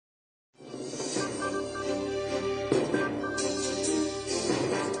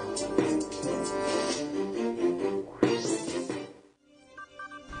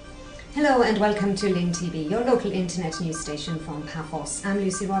Hello and welcome to Lynn TV, your local internet news station from PAPHOS. I'm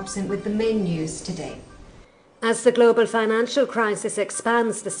Lucy Robson with the main news today. As the global financial crisis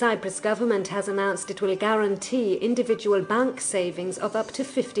expands, the Cyprus government has announced it will guarantee individual bank savings of up to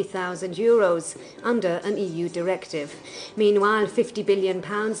 €50,000 under an EU directive. Meanwhile, £50 billion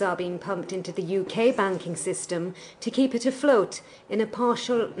are being pumped into the UK banking system to keep it afloat in a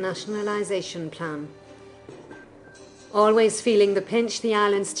partial nationalisation plan. Always feeling the pinch, the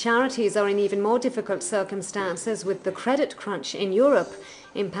island's charities are in even more difficult circumstances with the credit crunch in Europe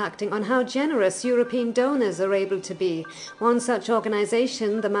impacting on how generous European donors are able to be. One such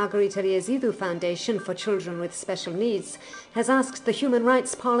organisation, the Margarita Riezidu Foundation for Children with Special Needs, has asked the Human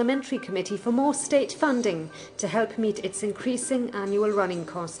Rights Parliamentary Committee for more state funding to help meet its increasing annual running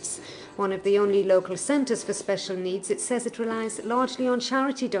costs. One of the only local centres for special needs, it says it relies largely on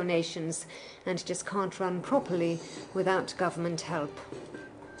charity donations and just can't run properly without government help.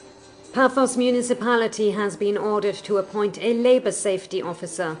 PAPHOS municipality has been ordered to appoint a labour safety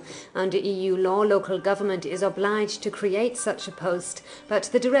officer. Under EU law, local government is obliged to create such a post, but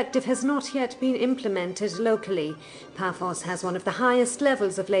the directive has not yet been implemented locally. PAPHOS has one of the highest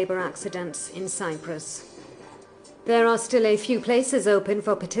levels of labour accidents in Cyprus. There are still a few places open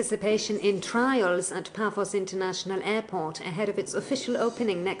for participation in trials at PAPHOS International Airport ahead of its official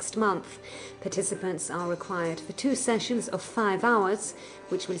opening next month. Participants are required for 2 sessions of 5 hours,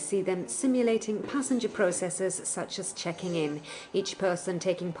 which will see them simulating passenger processes such as checking in. Each person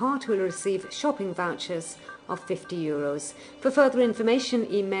taking part will receive shopping vouchers of €50. For further information,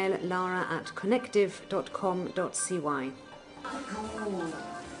 email lara@connective.com.cy.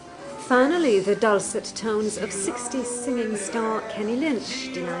 Finally, the dulcet tones of 60s singing star Kenny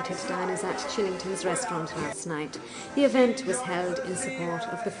Lynch delighted diners at Chillington's restaurant last night. The event was held in support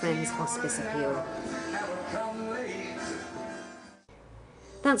of the Friends Hospice appeal.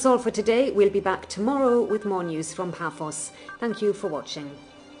 That's all for today. We'll be back tomorrow with more news from PAPHOS. Thank you for watching.